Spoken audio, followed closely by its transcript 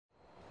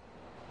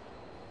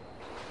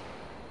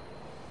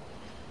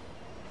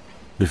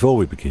Before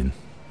we begin,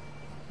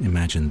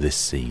 imagine this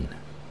scene.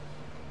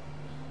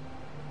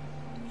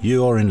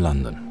 You are in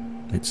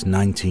London. It's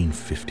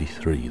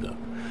 1953, though.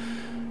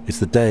 It's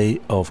the day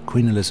of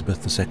Queen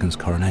Elizabeth II's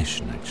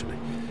coronation, actually.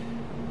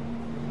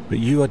 But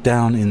you are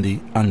down in the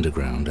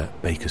underground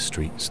at Baker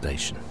Street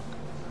Station.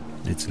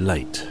 It's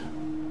late,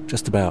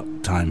 just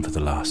about time for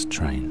the last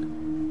train.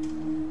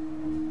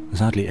 There's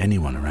hardly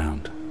anyone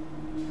around.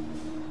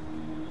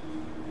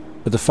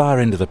 At the far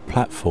end of the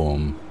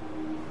platform,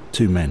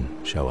 two men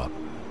show up.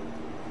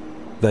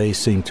 They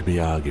seem to be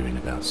arguing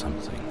about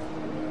something.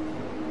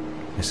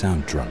 They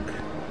sound drunk.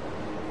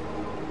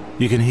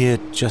 You can hear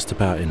just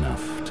about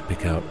enough to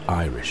pick out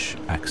Irish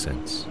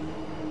accents.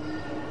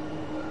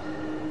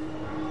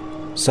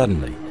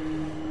 Suddenly,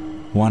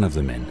 one of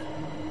the men,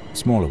 the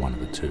smaller one of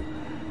the two,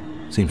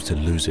 seems to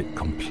lose it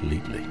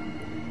completely.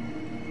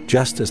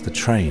 Just as the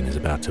train is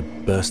about to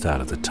burst out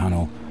of the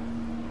tunnel,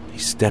 he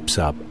steps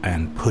up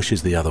and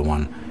pushes the other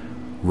one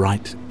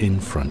right in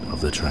front of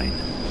the train.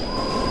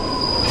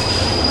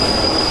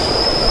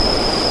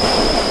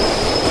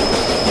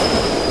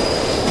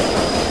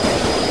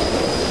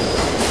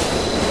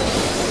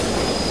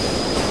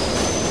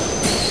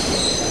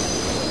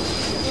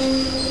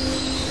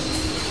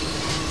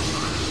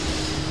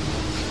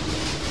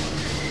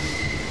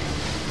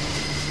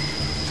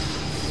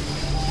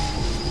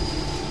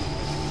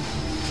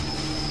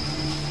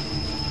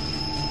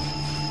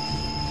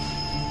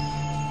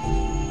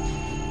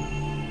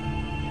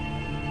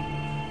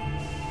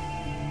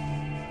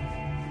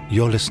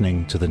 You're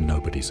listening to The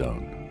Nobody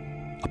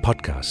Zone, a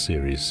podcast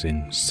series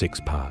in 6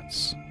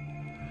 parts,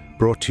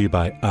 brought to you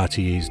by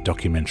RTE's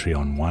Documentary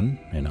on One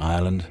in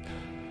Ireland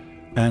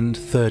and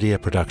Third Ear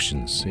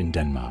Productions in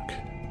Denmark.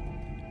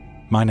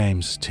 My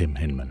name's Tim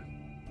Hinman.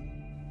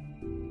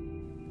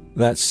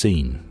 That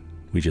scene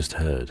we just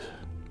heard,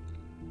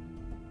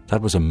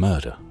 that was a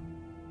murder.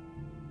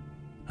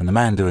 And the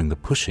man doing the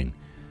pushing,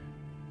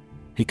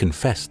 he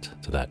confessed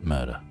to that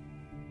murder.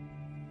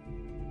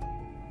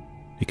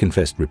 He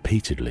confessed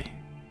repeatedly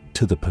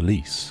to the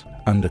police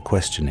under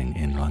questioning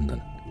in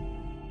London.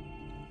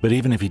 But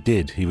even if he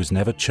did, he was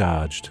never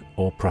charged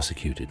or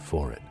prosecuted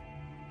for it.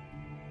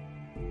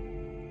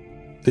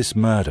 This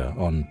murder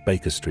on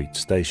Baker Street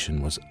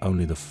Station was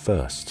only the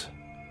first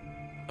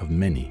of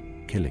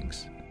many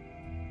killings.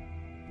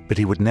 But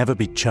he would never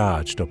be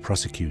charged or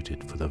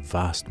prosecuted for the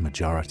vast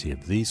majority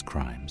of these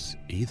crimes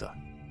either.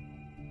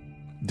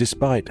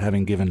 Despite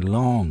having given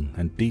long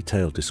and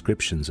detailed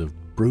descriptions of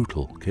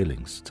brutal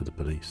killings to the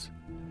police.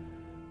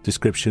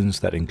 Descriptions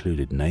that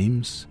included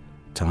names,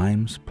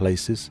 times,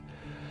 places,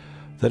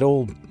 that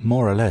all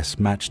more or less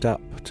matched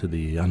up to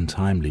the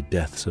untimely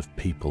deaths of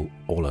people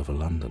all over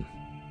London.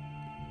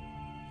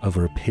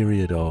 Over a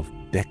period of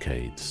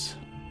decades,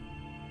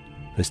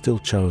 they still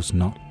chose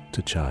not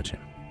to charge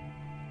him.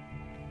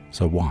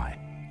 So why?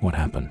 What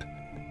happened?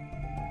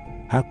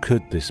 How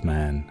could this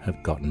man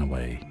have gotten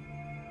away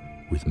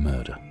with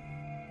murder?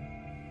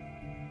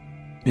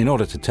 In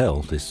order to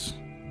tell this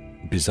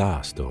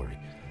bizarre story,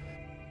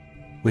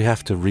 we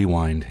have to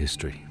rewind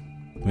history.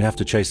 We have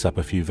to chase up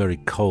a few very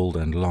cold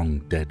and long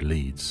dead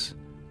leads.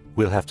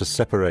 We'll have to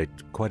separate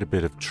quite a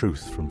bit of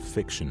truth from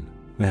fiction.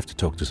 We have to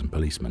talk to some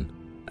policemen.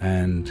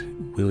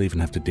 And we'll even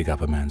have to dig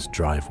up a man's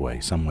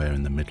driveway somewhere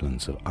in the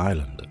Midlands of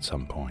Ireland at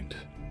some point.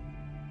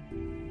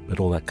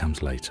 But all that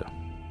comes later.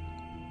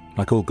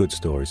 Like all good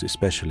stories,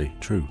 especially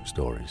true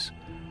stories,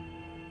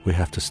 we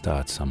have to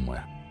start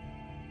somewhere.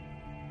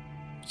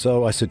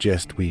 So I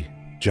suggest we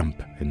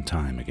jump in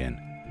time again.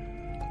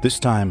 This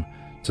time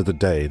to the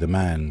day the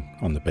man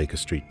on the Baker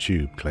Street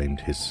tube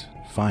claimed his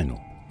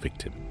final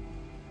victim.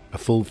 A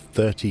full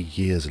 30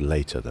 years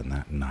later than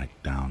that night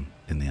down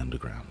in the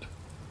underground.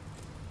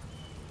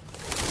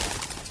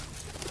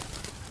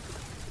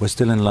 We're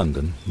still in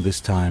London, this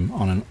time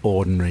on an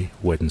ordinary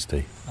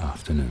Wednesday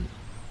afternoon.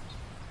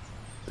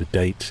 The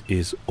date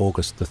is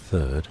August the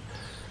 3rd,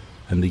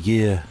 and the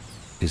year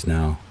is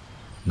now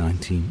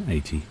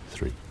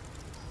 1983.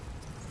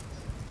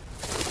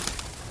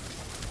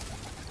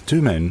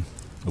 Two men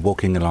are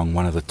walking along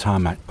one of the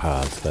tarmac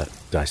paths that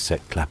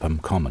dissect Clapham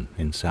Common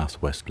in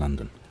southwest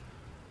London.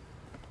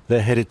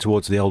 They're headed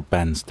towards the old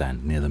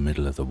bandstand near the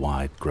middle of the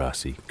wide,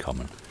 grassy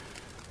common,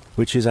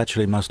 which is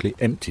actually mostly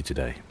empty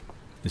today.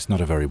 It's not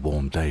a very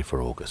warm day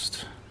for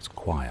August. It's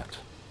quiet.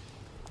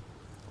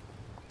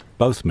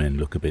 Both men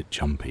look a bit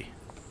jumpy.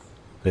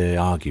 They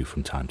argue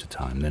from time to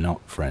time. They're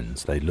not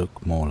friends. They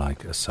look more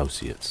like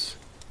associates.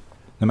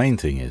 The main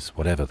thing is,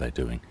 whatever they're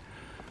doing,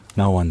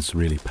 no one's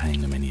really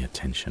paying them any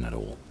attention at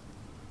all.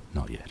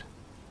 Not yet.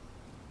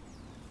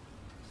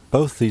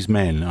 Both these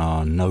men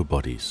are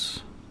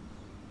nobodies.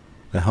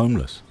 They're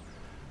homeless,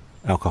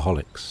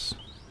 alcoholics,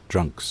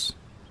 drunks.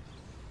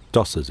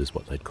 Dossers is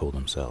what they'd call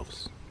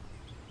themselves.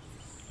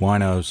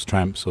 Winos,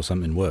 tramps, or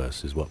something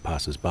worse is what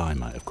passers-by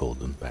might have called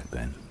them back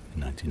then,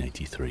 in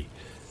 1983.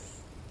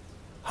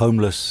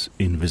 Homeless,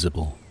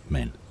 invisible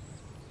men.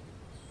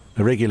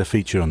 A regular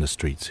feature on the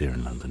streets here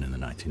in London in the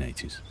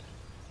 1980s.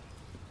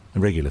 A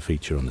regular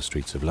feature on the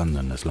streets of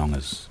London as long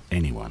as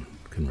anyone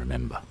can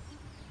remember.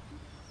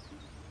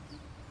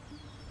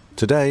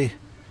 Today,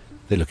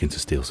 they're looking to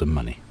steal some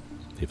money,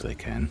 if they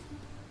can.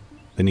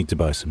 They need to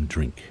buy some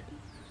drink.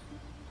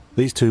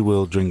 These two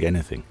will drink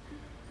anything.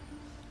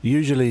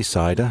 Usually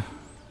cider,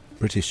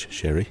 British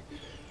sherry,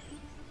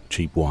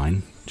 cheap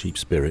wine, cheap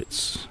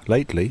spirits.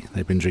 Lately,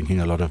 they've been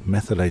drinking a lot of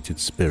methylated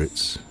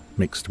spirits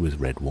mixed with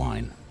red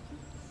wine.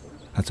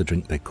 That's a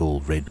drink they call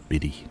red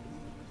biddy.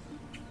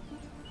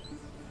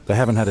 They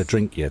haven't had a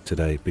drink yet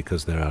today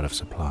because they're out of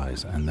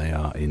supplies and they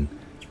are in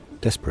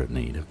desperate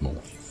need of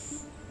more.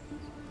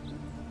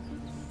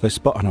 They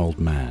spot an old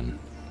man.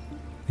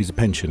 He's a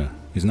pensioner.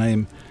 His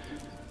name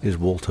is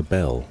Walter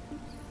Bell.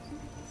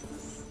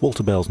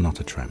 Walter Bell's not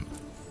a tramp.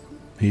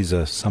 He's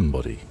a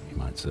somebody, you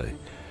might say.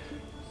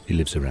 He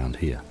lives around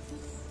here.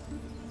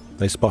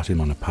 They spot him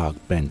on a park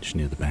bench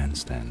near the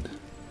bandstand.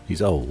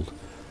 He's old,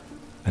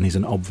 and he's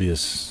an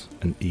obvious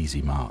and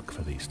easy mark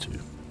for these two.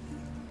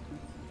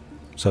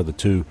 So the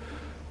two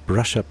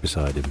brush up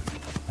beside him,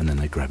 and then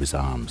they grab his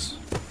arms.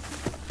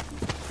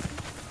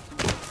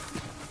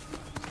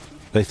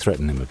 They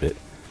threaten him a bit,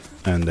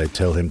 and they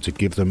tell him to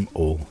give them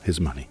all his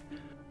money.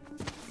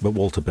 But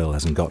Walter Bell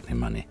hasn't got any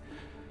money.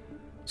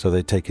 So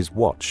they take his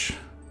watch,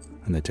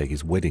 and they take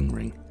his wedding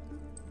ring,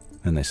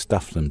 and they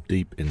stuff them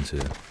deep into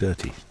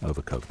dirty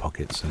overcoat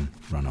pockets and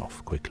run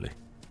off quickly.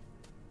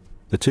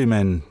 The two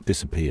men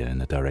disappear in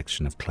the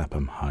direction of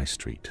Clapham High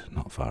Street,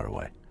 not far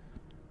away.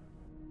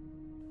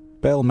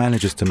 Bell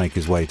manages to make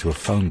his way to a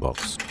phone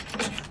box,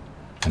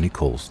 and he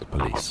calls the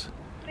police.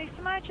 Police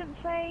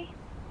emergency.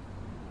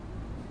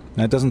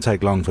 Now, it doesn't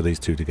take long for these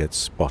two to get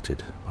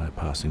spotted by a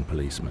passing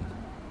policeman.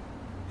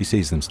 He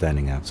sees them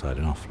standing outside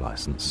an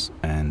off-licence,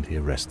 and he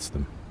arrests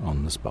them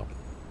on the spot.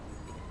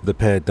 The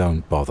pair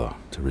don't bother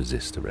to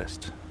resist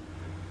arrest.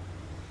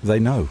 They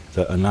know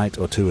that a night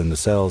or two in the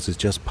cells is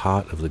just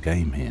part of the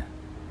game here.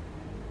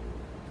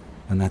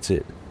 And that's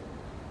it.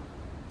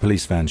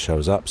 Police van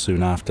shows up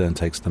soon after and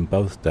takes them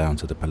both down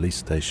to the police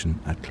station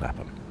at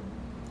Clapham.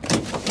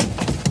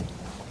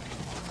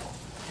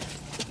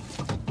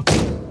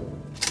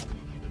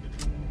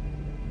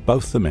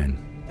 Both the men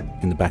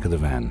in the back of the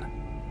van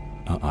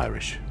are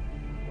Irish.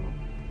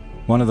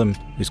 One of them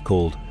is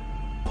called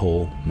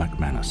Paul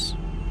McManus.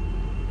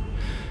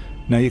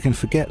 Now you can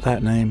forget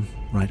that name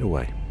right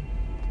away,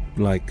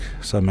 like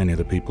so many of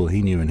the people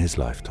he knew in his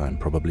lifetime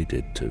probably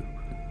did too.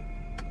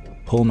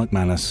 Paul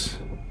McManus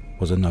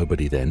was a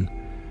nobody then,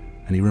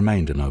 and he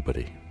remained a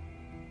nobody.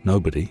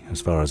 Nobody, as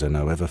far as I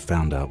know, ever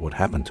found out what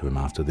happened to him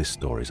after this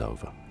story's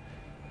over.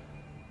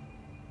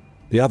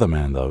 The other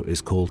man, though,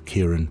 is called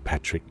Kieran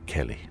Patrick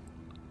Kelly.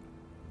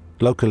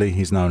 Locally,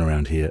 he's known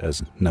around here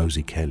as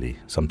Nosy Kelly,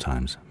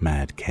 sometimes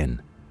Mad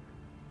Ken.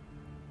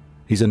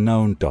 He's a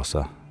known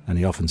dosser, and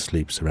he often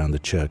sleeps around the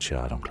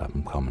churchyard on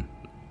Clapham Common.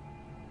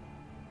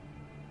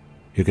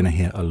 You're going to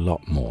hear a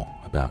lot more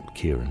about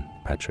Kieran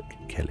Patrick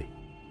Kelly,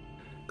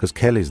 because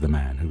Kelly's the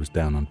man who was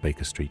down on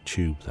Baker Street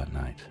Tube that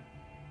night,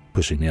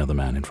 pushing the other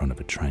man in front of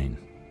a train.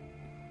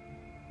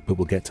 But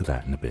we'll get to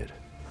that in a bit.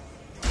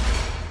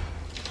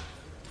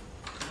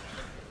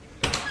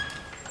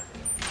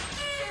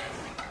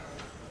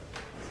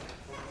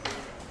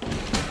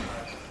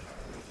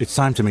 It's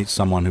time to meet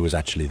someone who was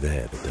actually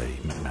there the day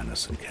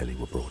McManus and Kelly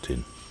were brought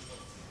in.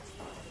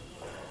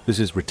 This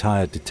is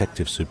retired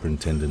Detective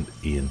Superintendent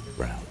Ian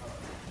Brown.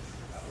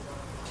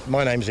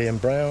 My name's Ian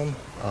Brown.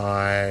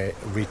 I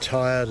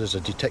retired as a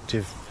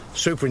Detective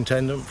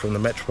Superintendent from the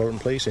Metropolitan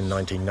Police in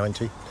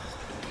 1990.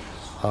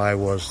 I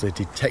was the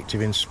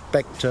Detective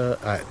Inspector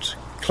at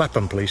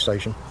Clapham Police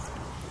Station.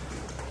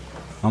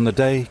 On the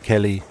day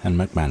Kelly and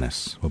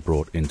McManus were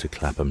brought into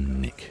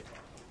Clapham Nick,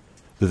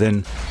 the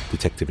then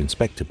Detective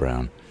Inspector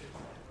Brown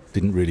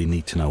didn't really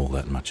need to know all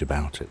that much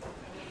about it.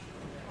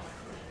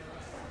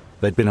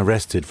 They'd been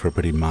arrested for a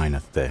pretty minor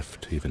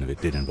theft, even if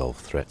it did involve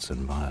threats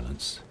and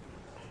violence.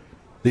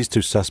 These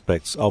two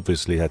suspects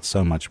obviously had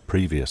so much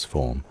previous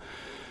form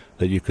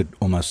that you could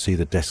almost see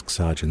the desk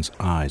sergeant's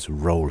eyes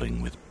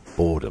rolling with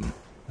boredom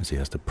as he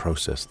has to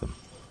process them.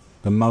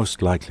 The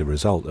most likely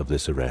result of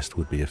this arrest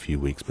would be a few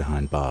weeks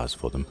behind bars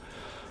for them,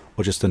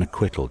 or just an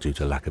acquittal due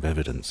to lack of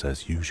evidence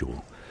as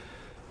usual.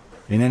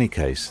 In any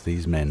case,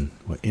 these men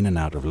were in and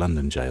out of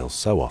London jails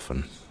so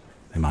often,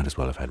 they might as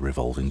well have had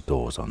revolving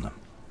doors on them.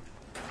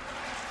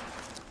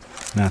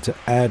 Now, to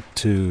add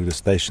to the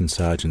station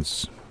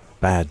sergeant's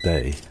bad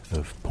day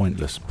of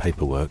pointless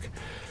paperwork,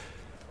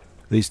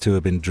 these two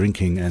have been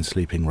drinking and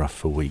sleeping rough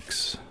for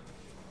weeks.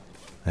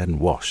 They hadn't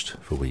washed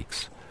for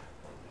weeks.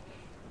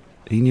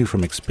 He knew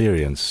from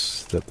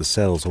experience that the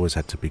cells always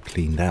had to be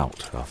cleaned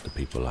out after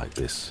people like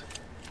this,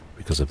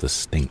 because of the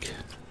stink.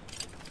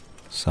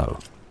 So,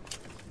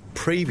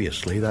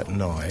 Previously that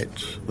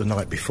night, the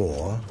night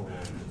before,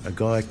 a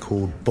guy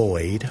called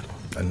Boyd,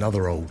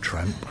 another old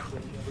tramp,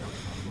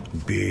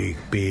 big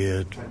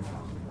beard,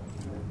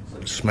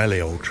 smelly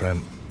old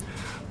tramp,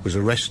 was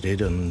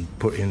arrested and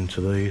put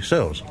into the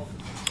cells.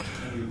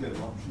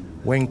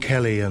 When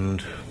Kelly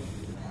and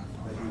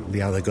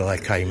the other guy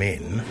came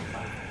in,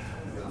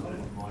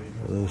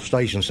 The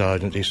station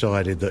sergeant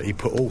decided that he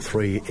put all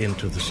three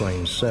into the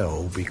same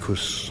cell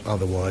because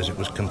otherwise it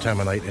was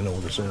contaminating all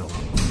the cells.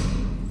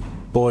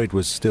 Boyd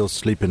was still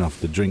sleeping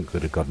off the drink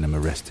that had gotten him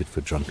arrested for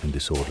drunken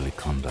disorderly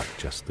conduct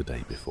just the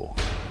day before.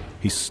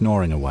 He's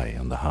snoring away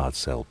on the hard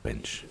cell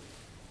bench.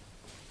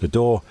 The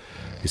door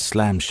is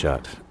slammed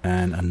shut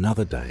and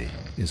another day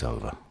is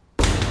over.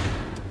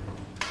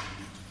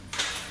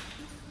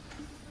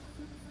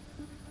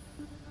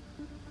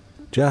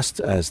 Just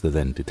as the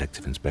then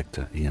Detective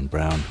Inspector Ian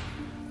Brown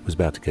was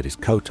about to get his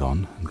coat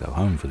on and go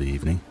home for the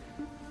evening,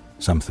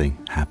 something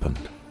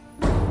happened.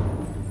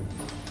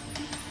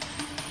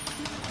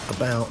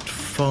 About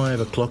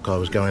 5 o'clock I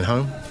was going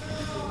home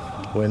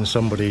when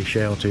somebody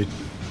shouted,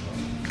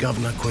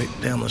 "Governor, quick,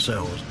 down the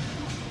cells."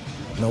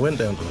 And I went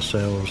down to the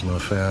cells and I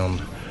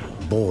found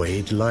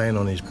Boyd laying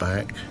on his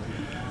back,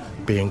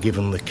 being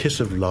given the kiss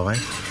of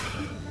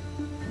life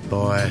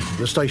by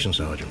the station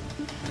sergeant.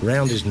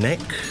 Round his neck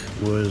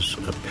was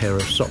a pair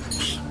of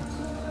socks.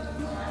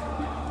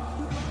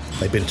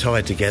 They'd been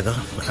tied together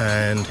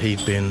and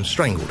he'd been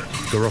strangled,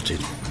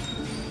 garroted.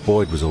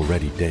 Boyd was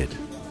already dead,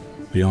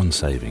 beyond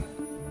saving.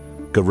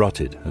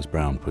 Garroted, as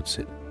Brown puts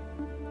it,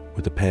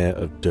 with a pair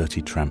of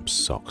dirty tramp's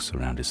socks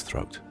around his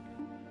throat,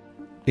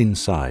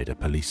 inside a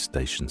police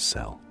station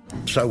cell.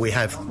 So we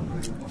have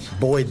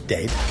Boyd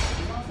dead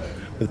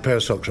with a pair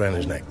of socks around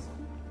his neck.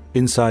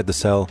 Inside the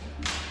cell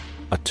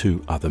are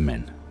two other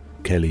men,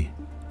 Kelly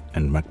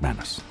and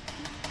McManus.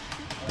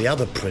 The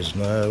other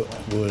prisoner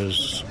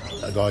was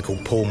a guy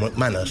called Paul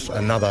McManus,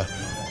 another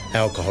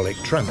alcoholic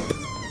tramp.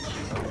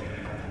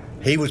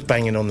 He was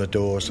banging on the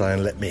door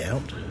saying, "Let me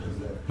out."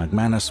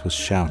 McManus was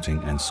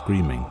shouting and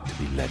screaming to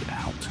be let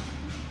out.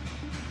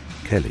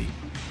 Kelly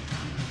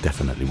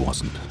definitely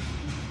wasn't.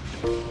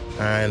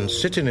 And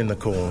sitting in the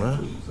corner,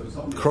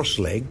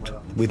 cross-legged,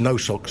 with no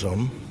socks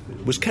on,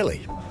 was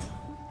Kelly.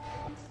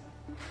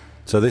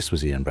 So this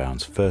was Ian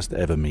Brown's first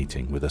ever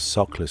meeting with a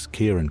sockless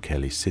Kieran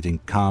Kelly sitting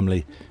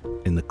calmly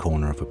in the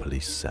corner of a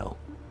police cell,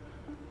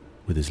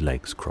 with his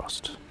legs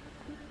crossed.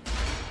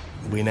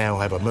 We now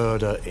have a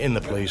murder in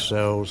the police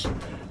cells,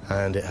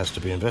 and it has to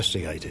be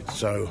investigated,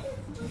 so...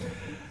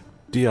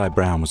 D.I.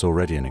 Brown was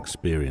already an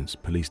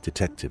experienced police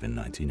detective in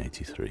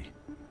 1983.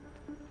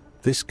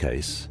 This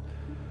case,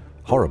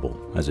 horrible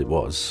as it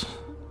was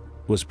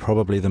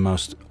probably the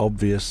most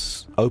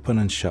obvious open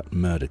and shut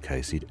murder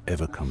case he'd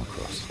ever come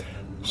across.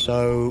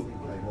 So,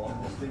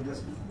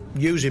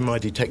 using my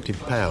detective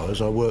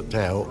powers, I worked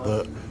out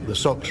that the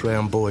socks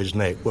round Boyd's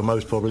neck were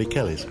most probably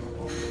Kelly's.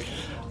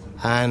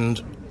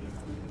 And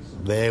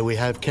there we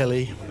have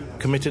Kelly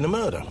committing a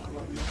murder.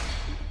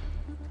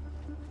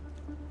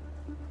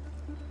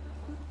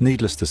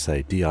 Needless to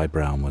say, D.I.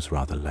 Brown was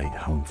rather late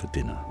home for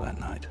dinner that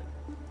night.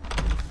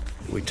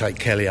 We take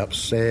Kelly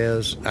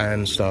upstairs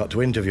and start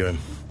to interview him.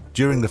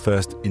 During the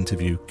first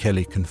interview,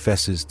 Kelly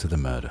confesses to the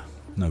murder.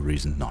 No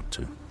reason not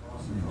to.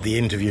 The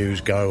interviews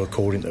go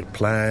according to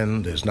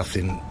plan. There's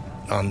nothing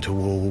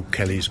untoward.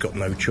 Kelly's got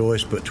no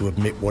choice but to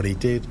admit what he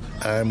did,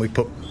 and we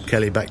put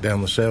Kelly back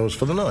down the cells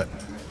for the night.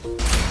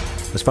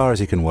 As far as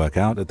he can work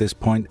out at this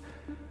point,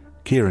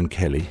 Kieran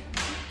Kelly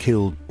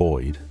killed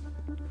Boyd,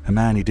 a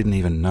man he didn't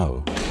even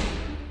know,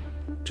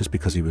 just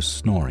because he was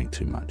snoring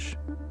too much.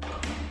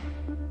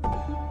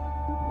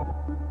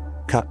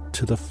 Cut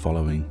to the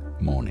following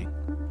morning.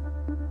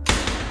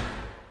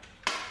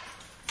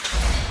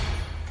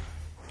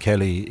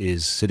 Kelly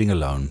is sitting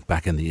alone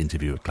back in the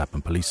interview at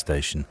Clapham Police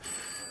Station,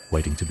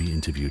 waiting to be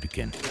interviewed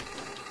again.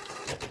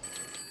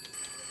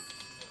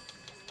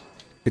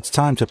 It's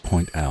time to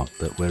point out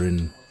that we're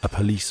in a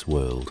police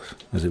world,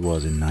 as it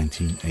was in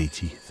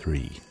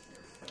 1983.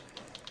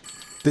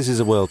 This is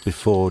a world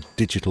before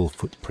digital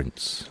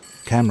footprints.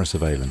 Camera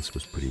surveillance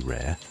was pretty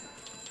rare.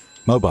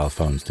 Mobile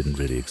phones didn't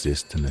really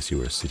exist unless you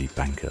were a city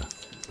banker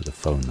with a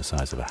phone the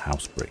size of a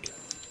house brick.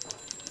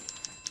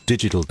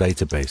 Digital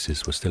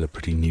databases were still a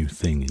pretty new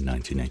thing in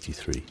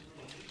 1983.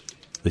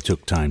 They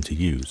took time to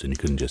use, and you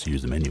couldn't just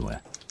use them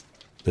anywhere.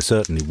 There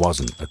certainly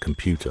wasn't a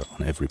computer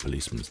on every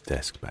policeman's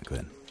desk back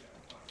then.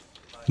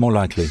 More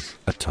likely,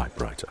 a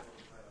typewriter.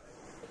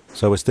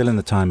 So we're still in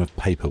the time of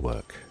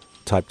paperwork,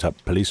 typed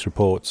up police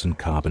reports and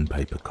carbon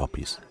paper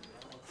copies.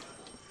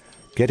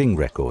 Getting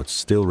records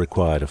still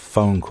required a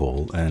phone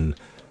call and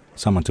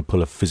someone to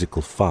pull a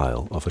physical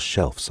file off a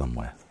shelf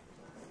somewhere.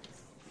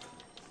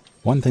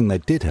 One thing they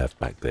did have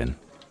back then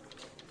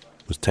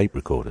was tape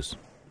recorders.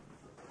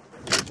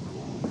 I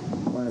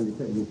am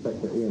Detective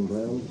Inspector Ian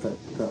Brown,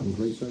 Clapham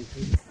Police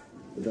Station.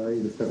 Today,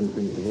 the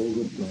 17th of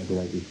August,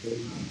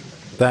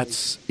 1983.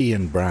 That's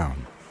Ian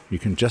Brown. You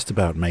can just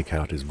about make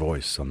out his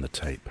voice on the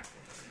tape.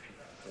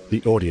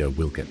 The audio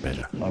will get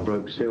better. I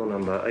broke serial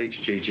number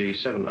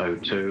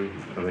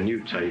HGG702 of a new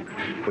tape,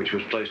 which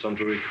was placed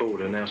onto a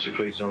recorder now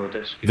secreted on the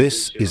desk.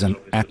 This is an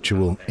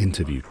actual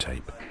interview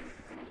tape,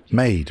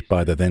 made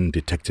by the then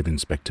Detective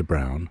Inspector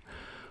Brown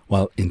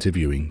while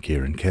interviewing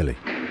Kieran Kelly.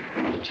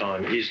 The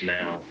time is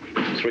now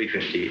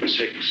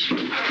 3:56,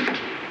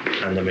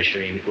 and the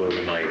machine will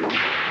remain.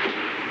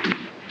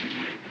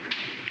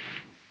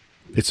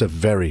 It's a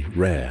very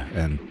rare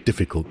and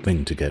difficult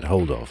thing to get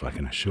hold of, I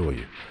can assure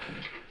you.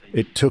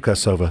 It took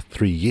us over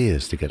 3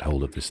 years to get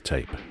hold of this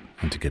tape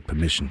and to get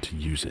permission to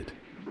use it.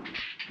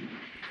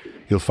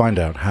 You'll find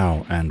out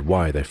how and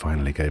why they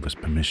finally gave us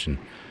permission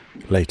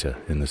later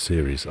in the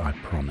series, I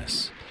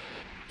promise.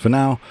 For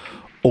now,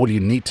 all you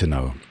need to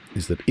know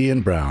is that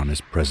Ian Brown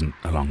is present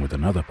along with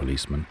another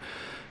policeman,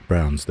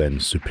 Brown's then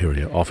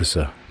superior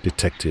officer,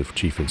 Detective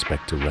Chief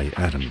Inspector Ray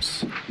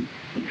Adams.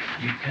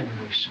 You can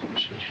always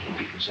switch it.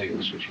 You can say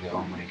you're switching it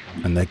on when you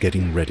come. And they're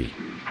getting ready.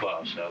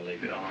 Well, so I'll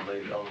leave it on the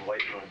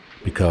wait room.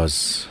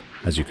 Because,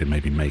 as you can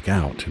maybe make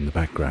out in the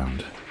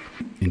background,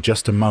 in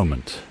just a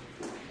moment,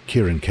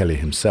 Kieran Kelly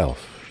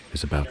himself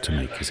is about to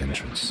make his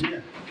entrance.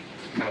 Can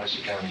I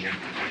sit down again?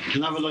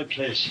 Can I have a light,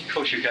 please? Of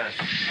course you can.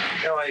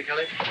 How are you,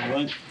 Kelly? All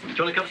right. Do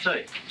you want a cup of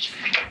tea?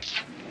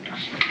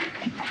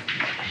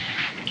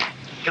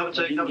 Cup of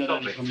tea, cup of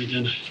coffee. For me,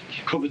 then.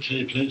 Cup of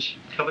tea, please.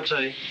 Cup of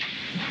tea.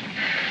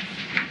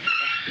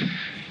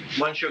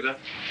 1 sugar.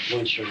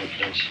 1 sugar,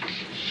 please.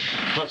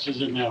 What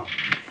is it now?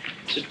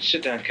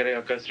 Sit down, Kelly.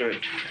 I'll go through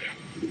it.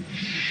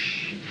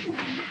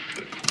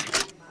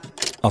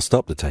 I'll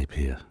stop the tape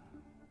here,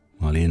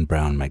 while Ian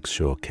Brown makes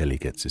sure Kelly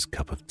gets his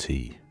cup of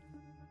tea.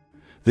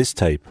 This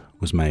tape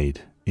was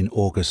made in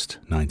August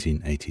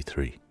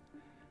 1983.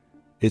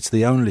 It's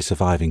the only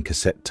surviving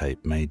cassette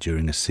tape made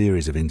during a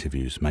series of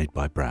interviews made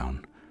by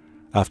Brown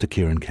after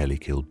Kieran Kelly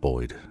killed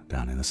Boyd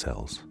down in the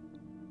cells.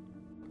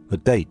 The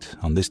date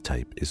on this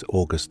tape is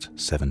August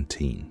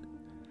 17.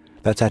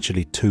 That's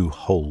actually 2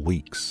 whole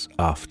weeks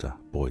after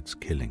Boyd's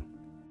killing.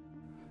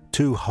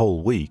 2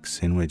 whole weeks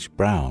in which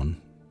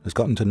Brown has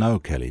gotten to know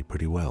Kelly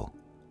pretty well.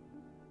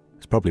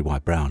 It's probably why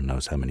Brown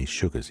knows how many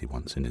sugars he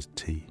wants in his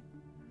tea.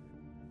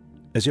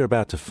 As you're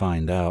about to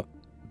find out,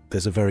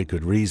 there's a very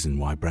good reason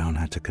why Brown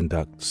had to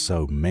conduct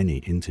so many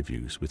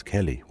interviews with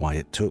Kelly, why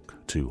it took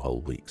 2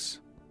 whole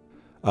weeks,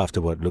 after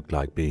what looked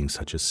like being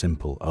such a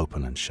simple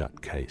open and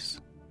shut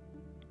case.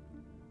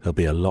 There'll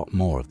be a lot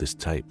more of this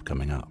tape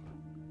coming up.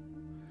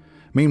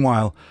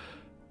 Meanwhile,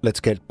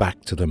 let's get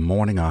back to the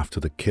morning after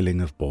the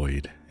killing of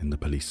Boyd in the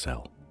police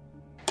cell.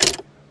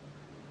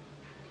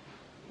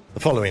 The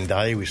following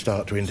day, we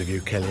start to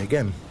interview Kelly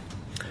again.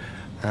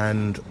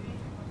 And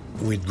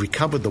we'd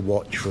recovered the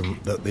watch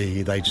that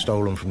they'd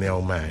stolen from the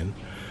old man.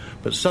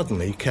 But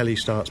suddenly, Kelly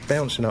starts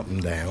bouncing up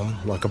and down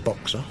like a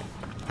boxer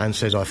and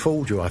says, I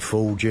fooled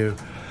you,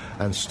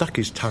 and stuck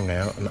his tongue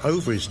out, and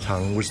over his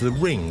tongue was the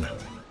ring.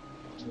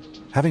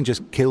 Having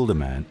just killed a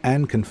man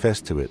and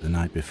confessed to it the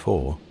night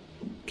before,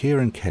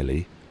 Kieran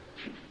Kelly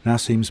now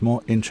seems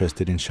more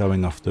interested in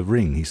showing off the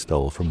ring he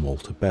stole from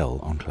Walter Bell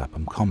on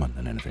Clapham Common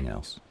than anything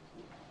else.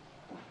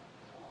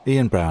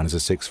 Ian Brown is a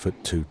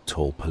 6'2"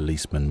 tall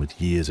policeman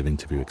with years of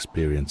interview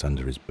experience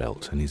under his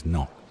belt, and he's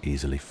not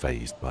easily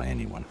fazed by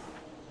anyone.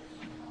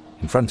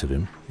 In front of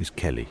him is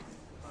Kelly,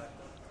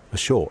 a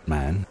short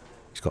man.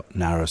 He's got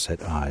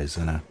narrow-set eyes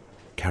and a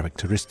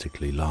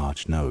characteristically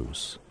large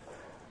nose.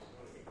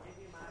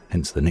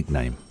 Hence the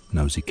nickname,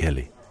 Nosy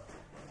Kelly.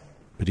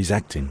 But he's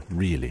acting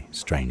really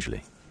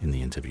strangely in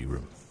the interview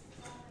room.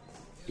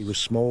 He was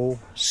small,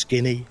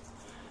 skinny,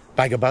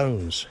 bag of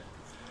bones,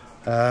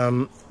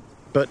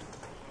 but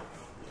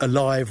a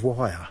live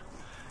wire.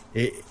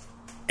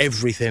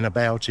 Everything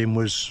about him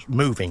was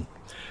moving.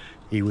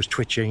 He was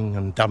twitching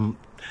and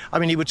dumped. I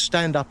mean, he would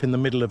stand up in the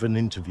middle of an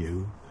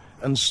interview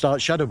and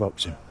start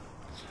shadowboxing,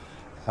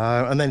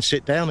 and then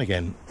sit down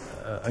again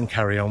and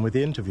carry on with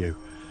the interview.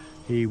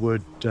 He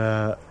would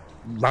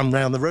run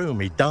round the room,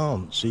 he'd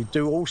dance, he'd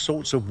do all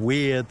sorts of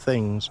weird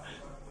things.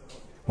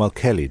 While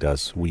Kelly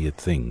does weird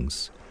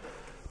things,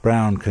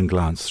 Brown can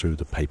glance through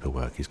the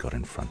paperwork he's got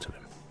in front of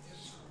him.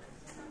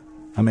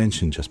 I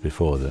mentioned just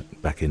before that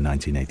back in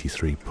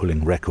 1983,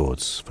 pulling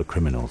records for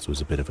criminals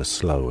was a bit of a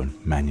slow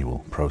and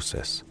manual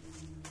process.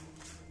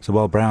 So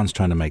while Brown's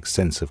trying to make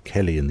sense of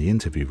Kelly in the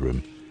interview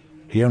room,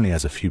 he only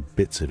has a few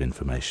bits of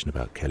information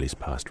about Kelly's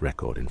past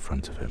record in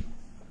front of him.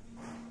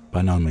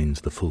 By no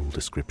means the full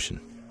description.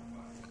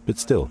 But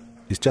still,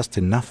 it's just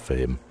enough for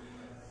him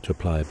to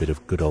apply a bit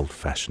of good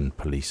old-fashioned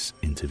police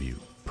interview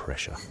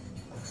pressure.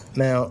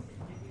 Now,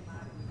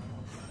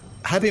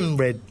 having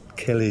read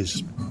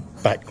Kelly's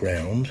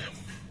background,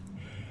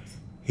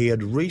 he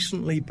had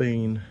recently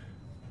been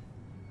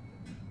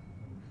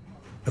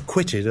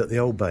acquitted at the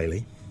Old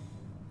Bailey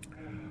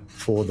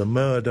for the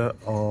murder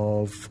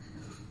of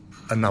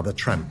another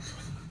tramp.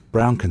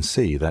 Brown can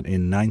see that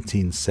in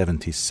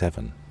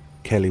 1977,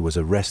 Kelly was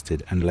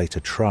arrested and later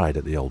tried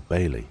at the Old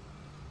Bailey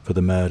for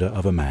the murder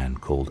of a man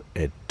called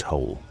Ed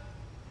Toll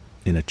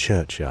in a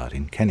churchyard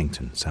in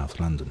Kennington, South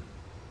London.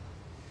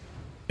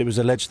 It was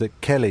alleged that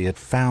Kelly had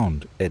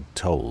found Ed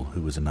Toll,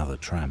 who was another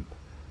tramp,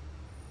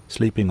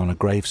 sleeping on a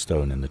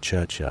gravestone in the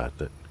churchyard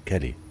that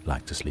Kelly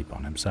liked to sleep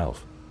on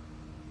himself.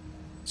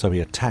 So he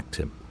attacked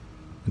him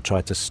and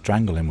tried to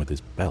strangle him with his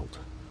belt.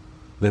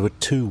 There were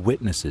 2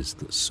 witnesses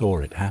that saw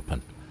it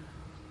happen.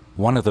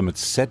 One of them had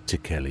said to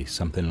Kelly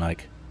something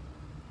like,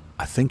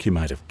 "I think you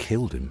might have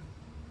killed him,"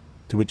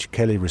 to which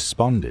Kelly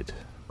responded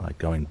by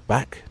going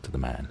back to the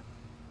man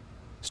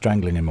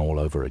strangling him all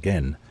over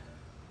again,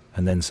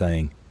 and then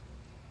saying,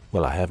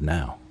 "Well, I have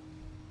now."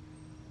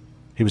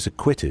 He was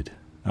acquitted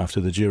after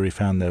the jury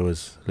found there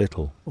was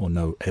little or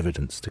no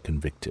evidence to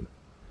convict him.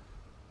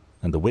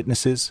 And the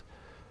witnesses,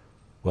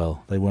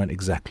 well, they weren't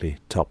exactly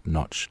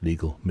top-notch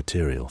legal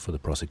material for the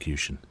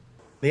prosecution.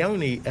 The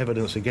only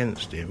evidence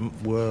against him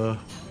were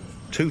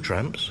two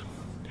tramps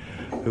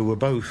who were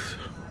both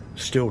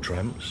still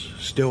tramps,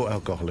 still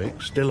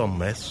alcoholics, still on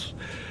meths,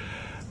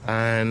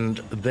 and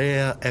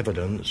their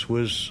evidence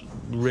was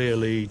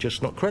really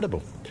just not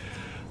credible.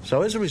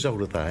 So as a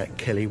result of that,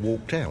 Kelly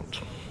walked out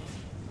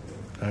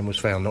and was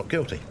found not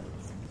guilty.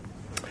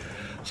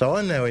 So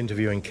I'm now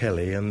interviewing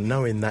Kelly, and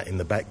knowing that in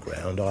the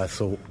background, I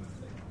thought,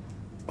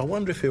 I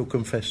wonder if he'll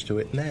confess to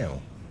it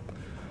now.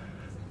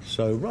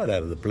 So right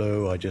out of the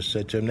blue, I just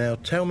said to him, "Now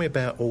tell me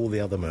about all the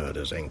other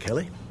murders then,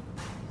 Kelly."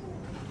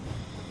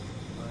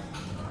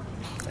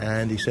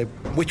 And he said,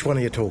 "Which one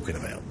are you talking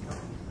about?"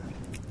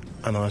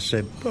 And I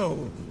said,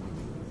 "Well,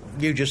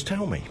 you just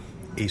tell me."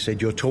 He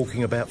said, "You're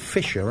talking about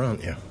Fisher,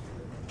 aren't you?"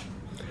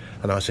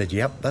 And I said,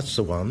 "Yep, that's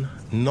the one,"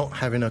 not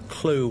having a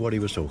clue what he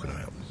was talking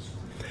about.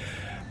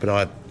 But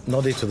I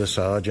nodded to the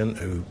sergeant,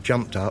 who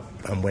jumped up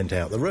and went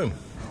out the room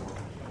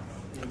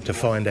to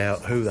find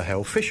out who the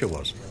hell Fisher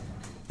was.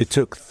 It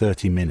took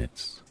 30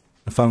 minutes.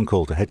 A phone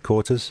call to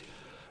headquarters,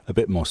 a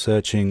bit more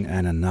searching,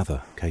 and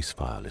another case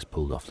file is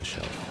pulled off the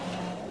shelf.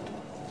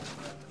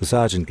 The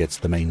sergeant gets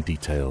the main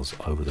details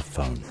over the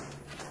phone,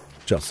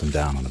 jots them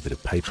down on a bit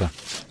of paper,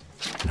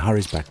 and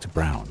hurries back to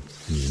Brown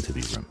in the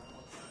interview room.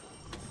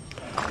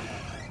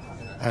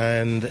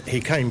 And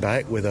he came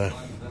back with a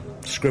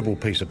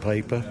scribbled piece of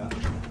paper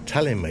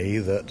telling me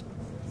that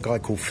a guy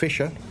called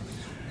Fisher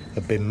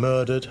had been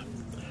murdered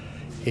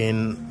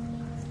in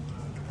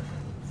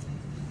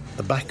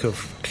the back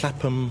of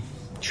Clapham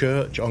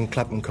Church on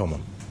Clapham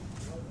Common.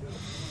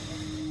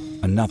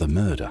 Another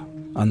murder,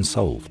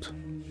 unsolved.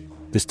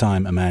 This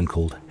time a man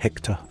called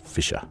Hector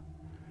Fisher,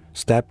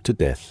 stabbed to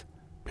death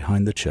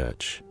behind the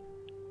church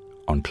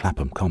on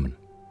Clapham Common,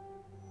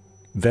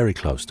 very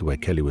close to where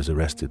Kelly was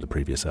arrested the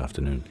previous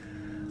afternoon.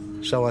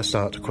 So I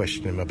started to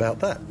question him about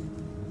that.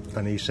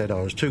 And he said,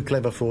 "I was too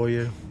clever for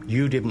you.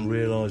 You didn't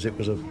realise it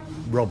was a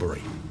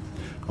robbery."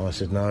 I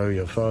said, "No,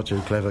 you're far too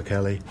clever,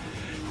 Kelly."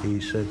 He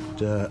said,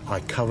 "I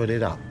covered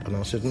it up." And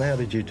I said, "And how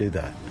did you do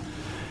that?"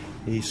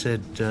 He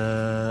said,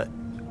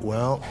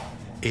 "Well,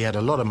 he had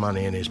a lot of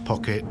money in his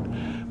pocket,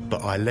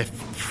 but I left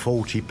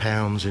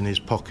 £40 in his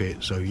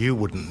pocket so you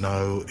wouldn't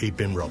know he'd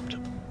been robbed."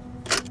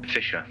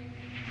 Fisher,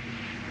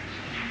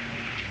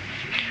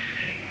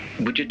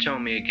 would you tell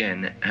me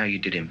again how you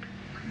did him?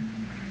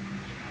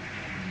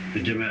 I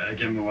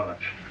gave him a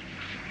wallop.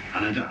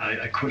 And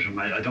I cut him.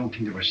 I don't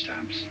think there were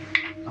stamps.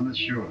 I'm not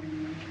sure.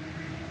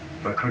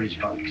 But I cut his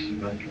box.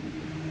 Right?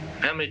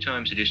 How many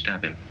times did you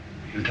stab him?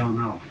 I don't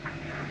know.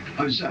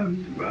 I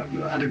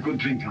had a good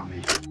drink on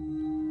me.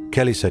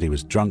 Kelly said he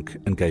was drunk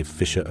and gave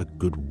Fisher a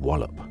good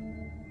wallop.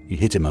 He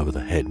hit him over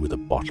the head with a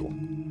bottle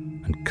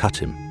and cut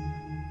him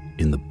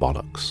in the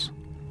bollocks.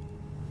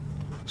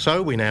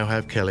 So we now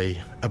have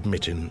Kelly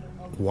admitting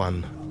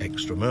one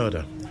extra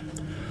murder.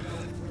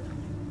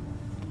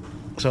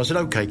 So I said,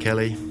 "OK,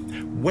 Kelly,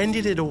 when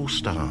did it all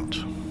start?"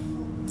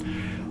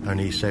 And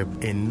he said,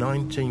 "In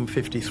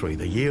 1953,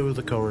 the year of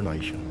the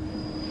coronation."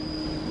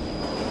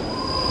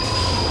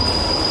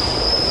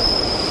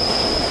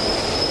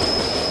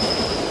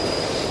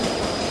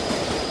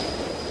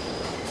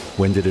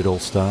 When did it all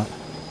start?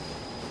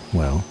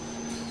 Well,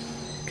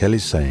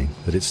 Kelly's saying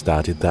that it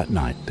started that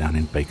night down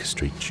in Baker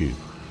Street Tube.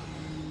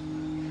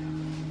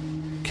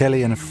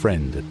 Kelly and a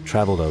friend had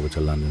travelled over to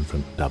London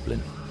from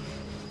Dublin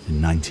in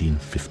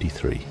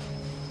 1953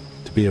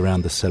 to be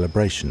around the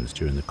celebrations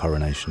during the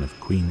coronation of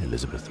Queen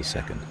Elizabeth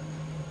II.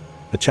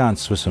 A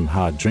chance for some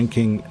hard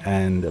drinking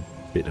and a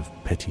bit of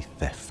petty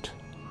theft.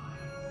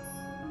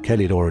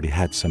 Kelly had already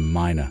had some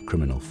minor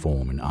criminal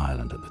form in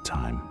Ireland at the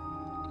time.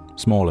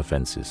 Small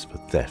offences for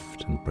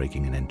theft and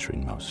breaking and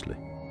entering mostly.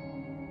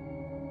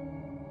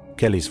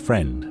 Kelly's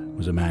friend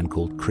was a man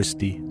called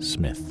Christy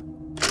Smith.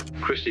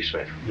 Christy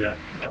Smith? Yeah,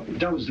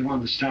 that was the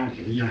one that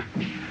started it, yeah.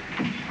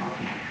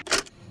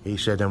 He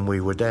said, and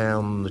we were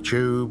down the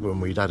tube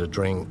and we'd had a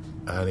drink,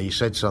 and he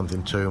said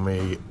something to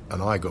me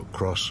and I got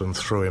cross and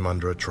threw him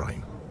under a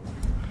train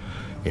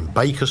in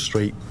Baker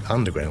Street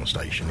Underground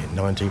Station in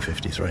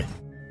 1953.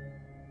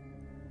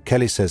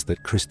 Kelly says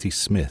that Christy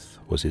Smith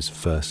was his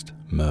first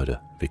murder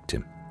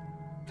victim,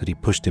 that he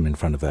pushed him in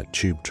front of that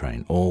tube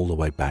train all the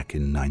way back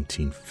in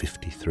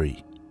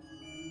 1953.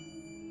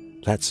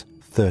 That's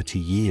 30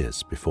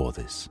 years before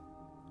this.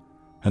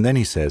 And then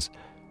he says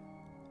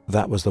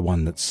that was the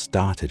one that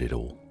started it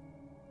all.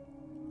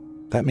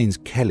 That means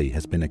Kelly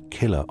has been a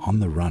killer on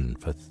the run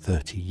for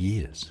 30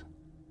 years.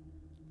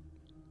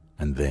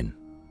 And then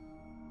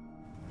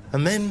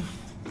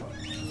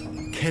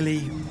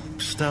Kelly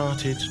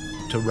started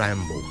to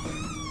ramble.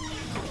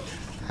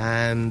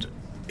 And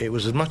it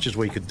was as much as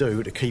we could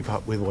do to keep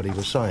up with what he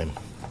was saying.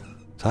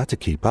 It's hard to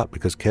keep up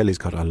because Kelly's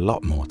got a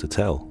lot more to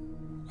tell.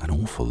 An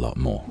awful lot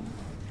more.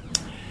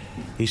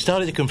 He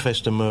started to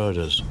confess to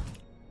murders.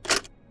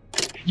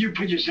 You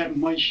put yourself in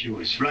my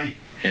shoes, right?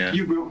 Yeah.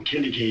 You go out and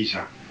kill a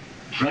geezer,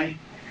 right?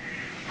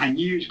 And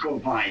years go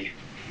by,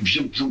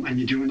 and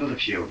you do another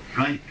few,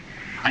 right?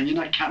 And you're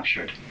not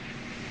captured,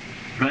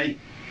 right?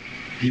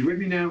 Are you with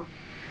me now?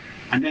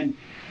 And then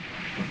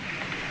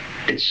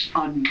it's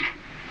on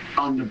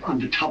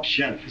the top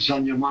shelf. It's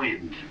on your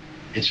mind.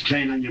 It's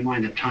playing on your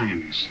mind at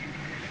times,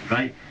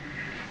 right?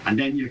 And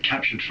then you're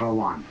captured for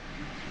one.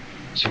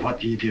 So what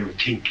do you do?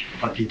 Think.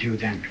 What do you do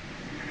then?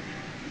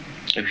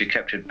 If you're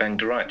captured, bang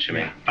to rights, you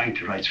mean? Yeah, bang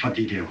to rights. What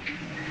do you do?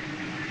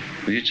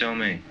 Will you tell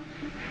me?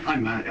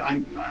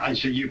 I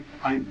say you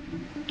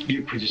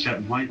put yourself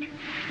in mind.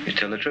 You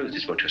tell the truth,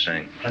 is what you're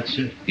saying. That's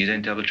it. You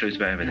don't tell the truth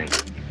about everything.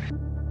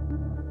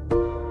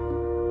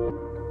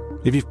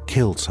 If you've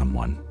killed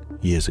someone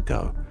years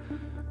ago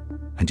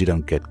and you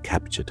don't get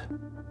captured,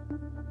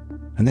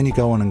 and then you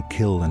go on and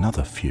kill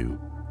another few,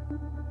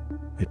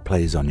 it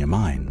plays on your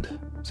mind,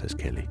 says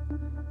Kelly.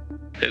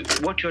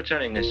 What you're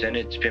telling us then,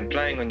 it's been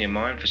playing on your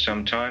mind for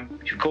some time.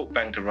 You're caught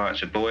bang to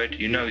rights of Boyd.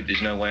 You know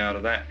there's no way out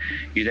of that.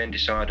 You then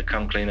decide to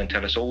come clean and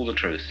tell us all the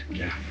truth.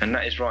 Yeah. And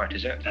that is right,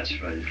 is it?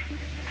 That's right.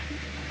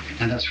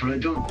 And that's what I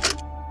done.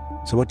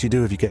 So what do you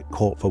do if you get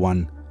caught for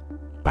one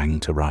bang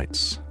to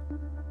rights?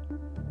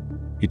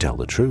 You tell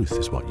the truth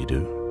is what you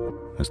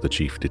do, as the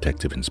Chief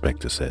Detective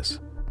Inspector says.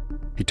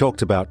 He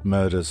talked about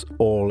murders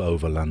all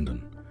over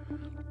London,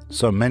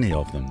 so many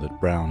of them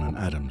that Brown and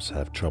Adams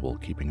have trouble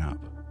keeping up.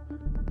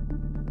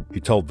 He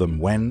told them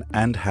when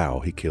and how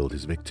he killed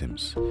his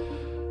victims.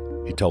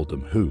 He told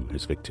them who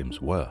his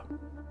victims were.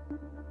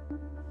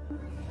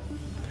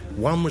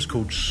 One was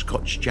called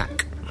Scotch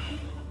Jack.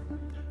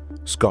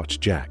 Scotch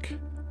Jack.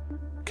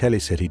 Kelly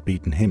said he'd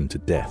beaten him to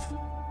death,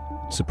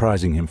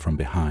 surprising him from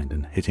behind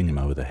and hitting him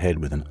over the head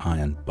with an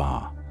iron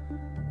bar,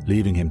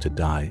 leaving him to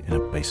die in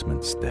a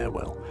basement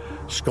stairwell.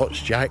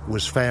 Scotch Jack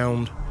was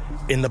found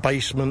in the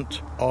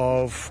basement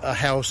of a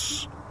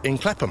house in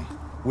Clapham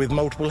with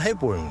multiple head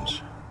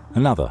wounds.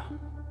 Another,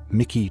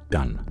 Mickey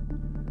Dunn.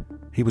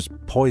 He was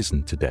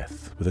poisoned to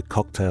death with a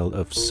cocktail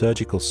of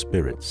surgical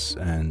spirits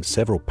and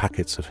several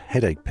packets of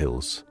headache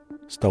pills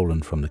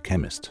stolen from the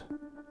chemist,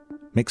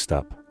 mixed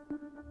up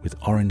with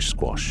orange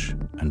squash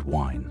and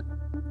wine.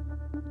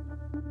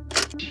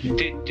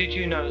 Did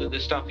you know that the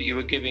stuff that you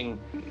were giving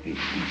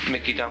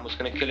Mickey Dunn was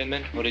going to kill him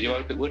then? Or did you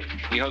hope it would?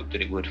 You hoped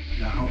that it would?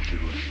 I hoped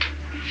it would.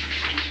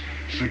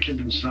 I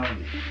killed him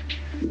slowly.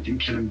 Didn't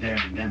kill him there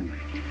and then.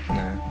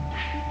 No.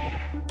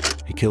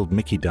 He killed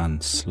Mickey Dunn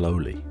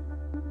slowly.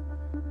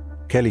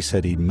 Kelly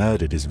said he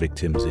murdered his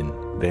victims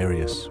in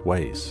various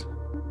ways.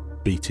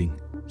 Beating,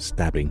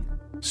 stabbing,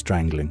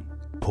 strangling,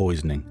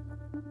 poisoning.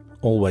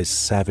 Always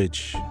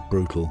savage,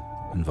 brutal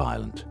and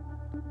violent.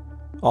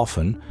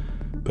 Often,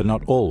 but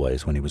not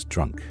always when he was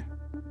drunk.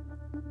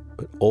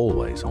 But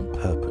always on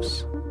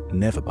purpose,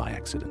 never by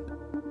accident.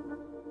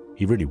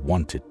 He really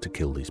wanted to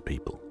kill these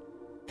people.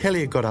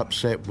 Kelly had got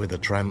upset with the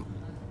tramp,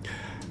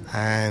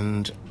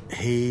 and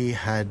he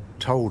had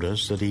told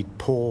us that he'd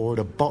poured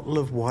a bottle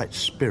of white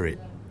spirit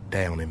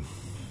down him.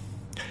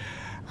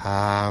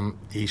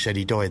 He said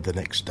he died the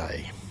next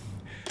day.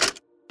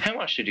 How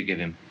much did you give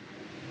him?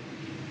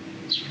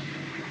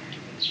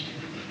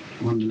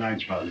 One of the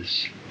large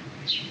bottles.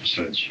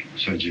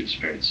 Surgical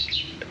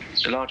spirits.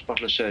 A large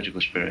bottle of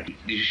surgical spirit.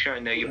 You're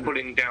showing there you're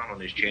pulling down on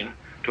his chin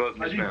to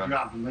open his mouth. I didn't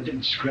grab him, I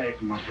didn't scrape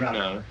him or grab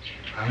him. No.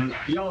 And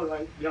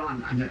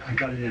I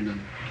got it in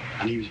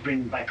and he was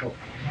bringing back up.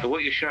 But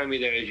what you're showing me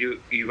there is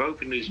you've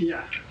opened his...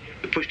 Yeah.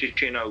 You pushed his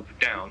chin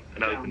down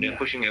and opened it,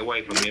 pushing it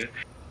away from you.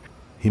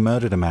 He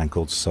murdered a man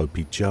called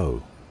Soapy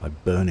Joe by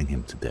burning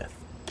him to death.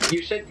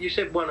 You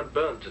said one had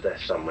burnt to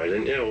death somewhere,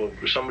 didn't you?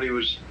 Or somebody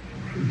was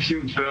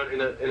burnt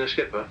in a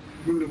skipper?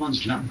 Remember the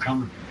ones Clapham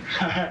Common?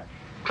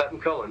 Clapham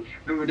Common?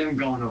 Remember them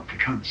going up the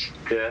cunts?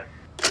 Yeah.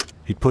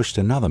 He'd pushed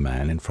another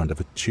man in front of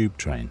a tube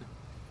train,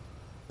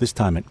 this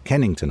time at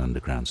Kennington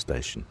Underground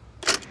Station.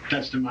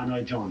 That's the man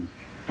I done,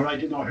 but I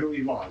didn't know who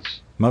he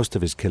was. Most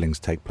of his killings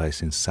take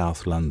place in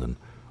South London,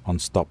 on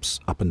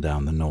stops up and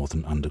down the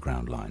Northern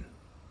Underground line.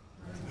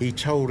 He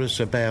told us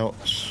about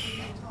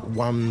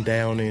one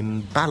down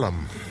in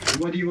Balham.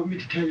 What do you want me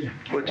to tell you?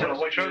 Well, tell us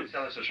the truth.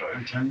 Tell us the I'm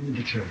truth. telling you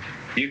the truth.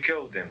 You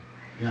killed him.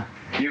 Yeah.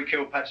 You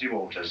killed Patsy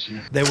Walters.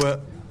 Yeah. There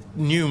were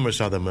numerous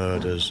other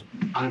murders.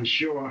 I'm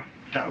sure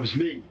that was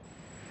me.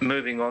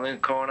 Moving on in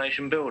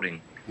Coronation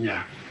Building.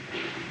 Yeah.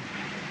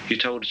 You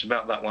told us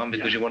about that one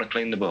because you want to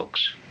clean the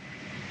books.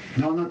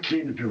 No, not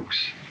clean the books.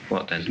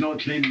 What then? There's no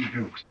cleaning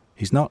the books.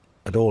 He's not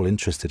at all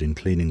interested in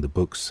cleaning the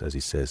books, as he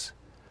says,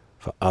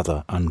 for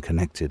other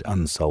unconnected,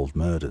 unsolved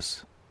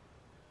murders.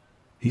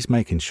 He's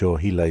making sure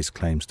he lays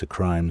claims to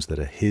crimes that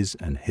are his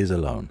and his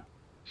alone.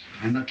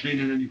 I'm not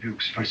cleaning any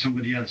books for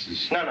somebody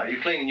else's. No,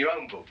 you're cleaning your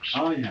own books.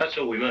 Oh, yeah. That's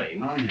all we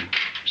mean. Oh, yeah.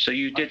 So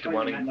you did the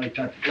one in... Like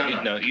that.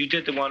 No. You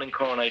did the one in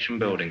Coronation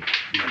Building.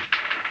 Yeah.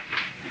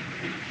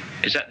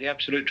 Is that the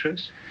absolute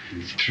truth?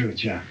 It's the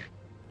truth, yeah.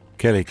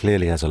 Kelly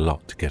clearly has a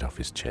lot to get off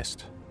his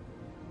chest.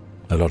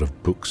 A lot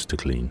of books to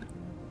clean.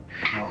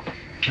 No.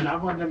 Can I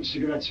have one of them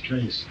cigarettes,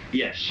 please?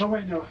 Yes. Oh,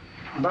 wait, no.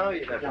 No,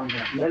 you never. Down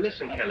there. Now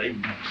listen, Kelly.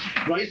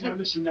 Right, now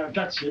listen, now,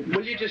 that's it.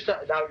 Will you just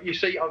now? You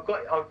see, I've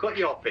got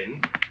you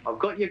hopping. I've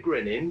got you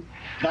grinning.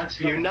 That's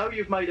You know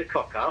you've made a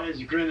cock up,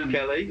 He's grinning.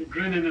 Kelly. He's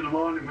grinning in the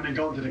morning when I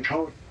go to the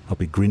court. I'll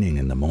be grinning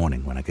in the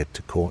morning when I get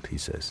to court, he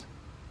says.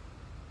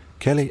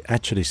 Kelly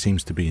actually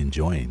seems to be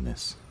enjoying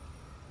this.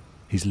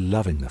 He's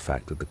loving the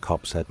fact that the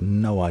cops had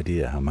no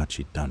idea how much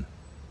he'd done.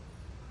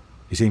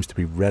 He seems to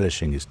be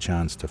relishing his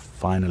chance to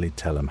finally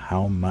tell them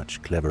how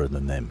much cleverer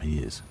than them he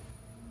is.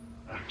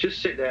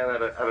 Just sit down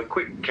and have a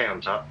quick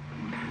count up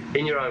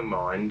in your own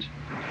mind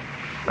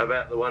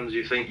about the ones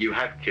you think you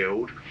have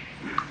killed,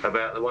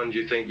 about the ones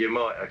you think you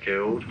might have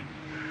killed,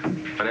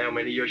 and how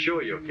many you're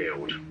sure you've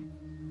killed.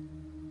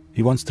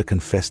 He wants to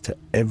confess to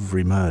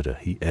every murder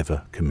he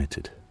ever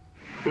committed.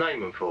 Name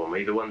them for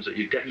me, the ones that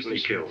you definitely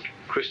killed.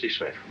 Christy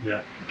Smith.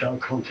 Yeah, Del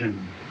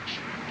Culton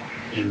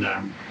in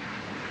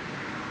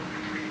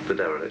The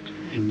derelict.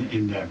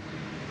 in the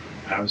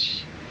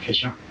house,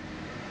 Fisher.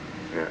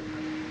 Yeah.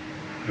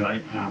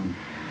 Right,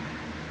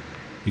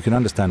 You can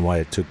understand why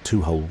it took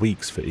 2 whole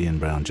weeks for Ian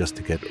Brown just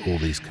to get all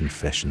these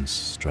confessions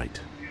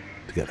straight,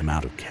 to get them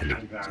out of Kelly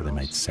so they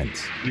made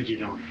sense. Mickey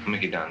Dunn.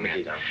 Mickey Dunn,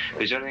 yeah.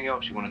 Is there anything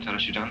else you want to tell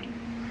us you've done?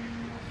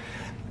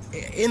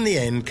 In the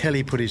end,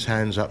 Kelly put his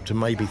hands up to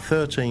maybe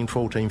 13,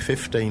 14,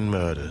 15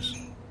 murders.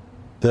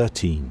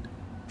 13,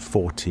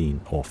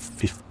 14 or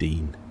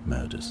 15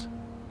 murders.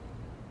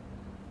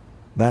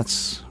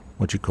 That's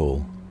what you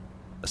call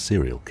a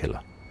serial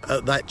killer.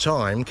 At that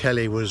time,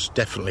 Kelly was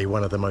definitely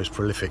one of the most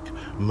prolific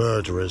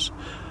murderers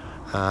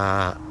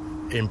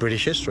in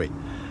British history,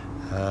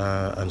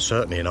 and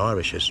certainly in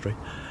Irish history.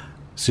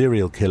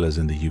 Serial killers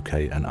in the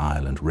UK and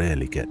Ireland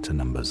rarely get to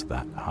numbers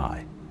that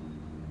high.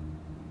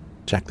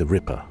 Jack the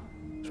Ripper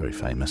is very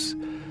famous.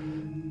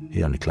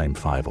 He only claimed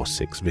 5 or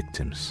 6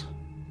 victims.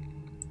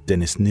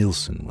 Dennis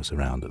Nielsen was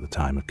around at the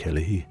time of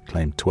Kelly. He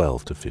claimed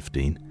 12 to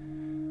 15.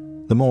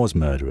 The Moors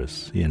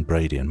murderers, Ian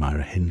Brady and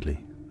Myra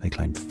Hindley, they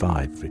claimed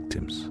 5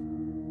 victims.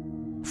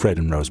 Fred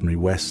and Rosemary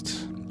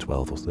West,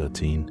 12 or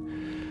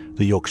 13.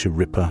 The Yorkshire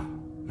Ripper,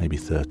 maybe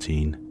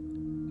 13.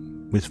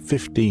 With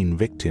 15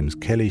 victims,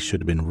 Kelly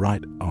should have been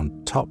right on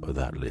top of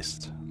that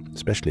list,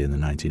 especially in the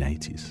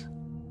 1980s.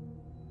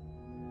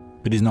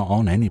 But he's not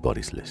on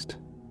anybody's list.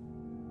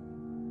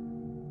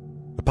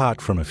 Apart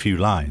from a few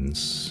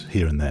lines,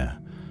 here and there,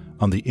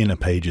 on the inner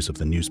pages of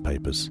the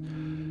newspapers,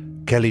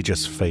 Kelly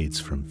just fades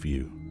from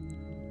view.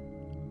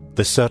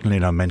 There's certainly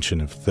no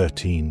mention of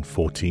 13,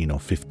 14 or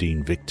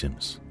 15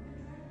 victims.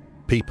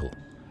 People,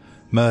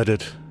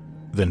 murdered,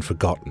 then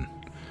forgotten,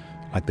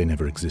 like they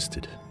never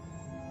existed.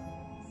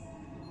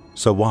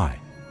 So why?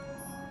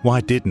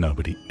 Why did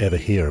nobody ever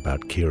hear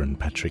about Kieran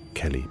Patrick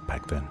Kelly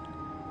back then?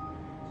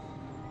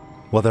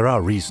 Well, there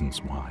are reasons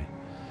why.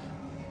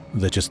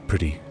 They're just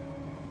pretty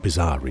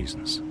bizarre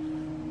reasons.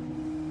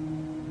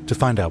 To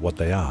find out what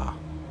they are,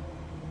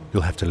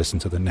 you'll have to listen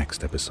to the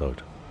next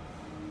episode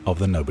of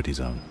The Nobody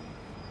Zone.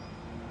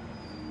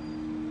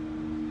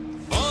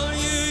 All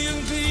you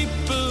young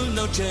people,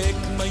 now take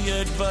my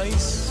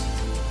advice.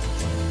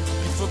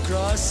 Before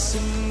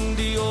crossing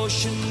the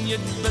ocean,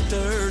 you'd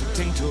better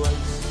think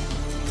twice.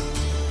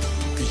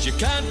 'Cause you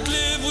can't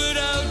live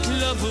without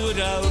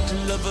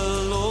love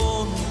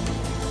alone.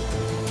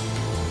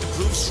 The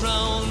proof's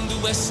round the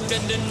West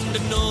End in the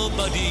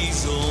Nobody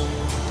Zone.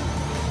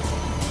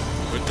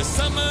 But the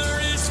summer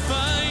is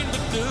fine,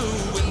 but the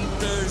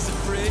winter's a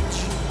fridge.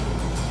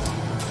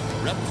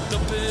 Wrapped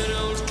up in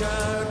old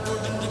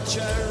cardboard in the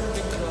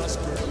Charing Cross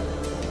Bridge.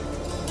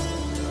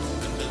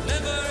 And they'll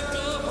never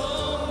go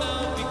home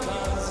now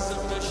because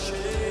of the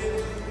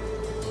shame.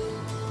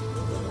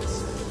 The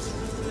misfits'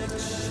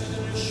 reflection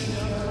in a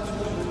shadow.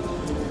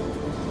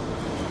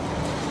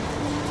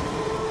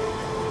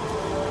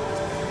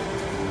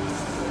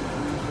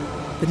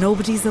 The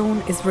Nobody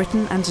Zone is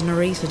written and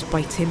narrated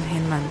by Tim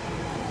Hinman.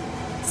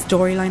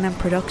 Storyline and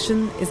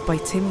production is by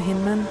Tim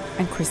Hinman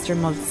and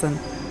Christian Mulson.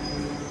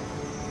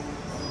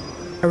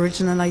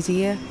 Original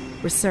idea,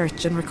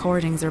 research and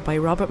recordings are by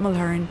Robert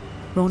Mulhern,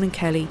 Ronan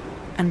Kelly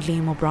and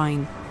Liam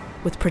O'Brien,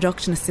 with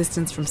production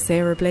assistance from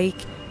Sarah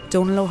Blake,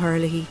 Donal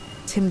O'Hurley,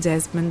 Tim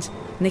Desmond,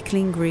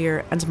 Nicoline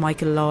Greer and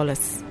Michael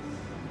Lawless.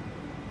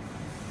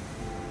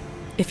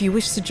 If you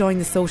wish to join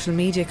the social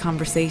media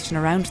conversation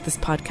around this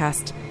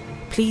podcast,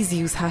 please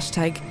use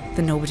hashtag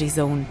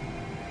 #TheNobodyZone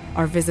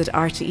or visit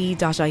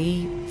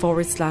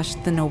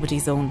rte.ie/The Nobody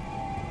Zone.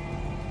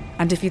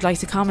 And if you'd like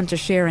to comment or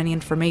share any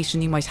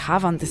information you might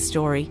have on this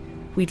story,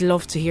 we'd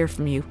love to hear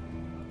from you.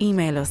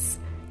 Email us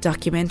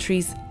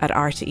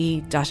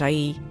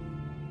documentaries@rte.ie.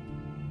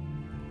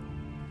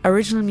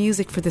 Original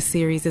music for this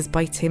series is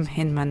by Tim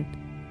Hinman.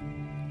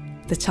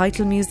 The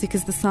title music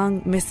is the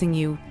song Missing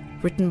You,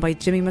 written by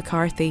Jimmy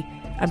McCarthy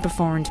and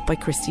performed by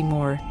Christy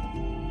Moore.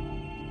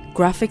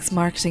 Graphics,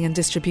 marketing and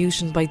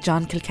distribution by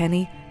John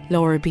Kilkenny,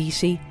 Laura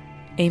Beattie,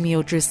 Amy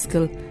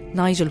O'Driscoll,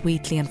 Nigel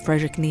Wheatley and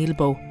Frederick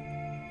Neilbo.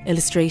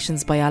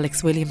 Illustrations by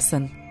Alex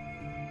Williamson.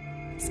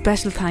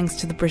 Special thanks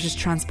to the British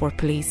Transport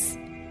Police.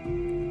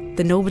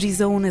 The Nobody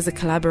Zone is a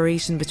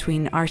collaboration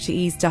between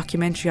RTE's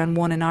documentary on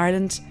One in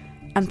Ireland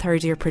and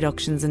Third Ear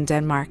Productions in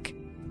Denmark.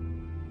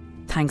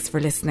 Thanks for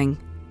listening.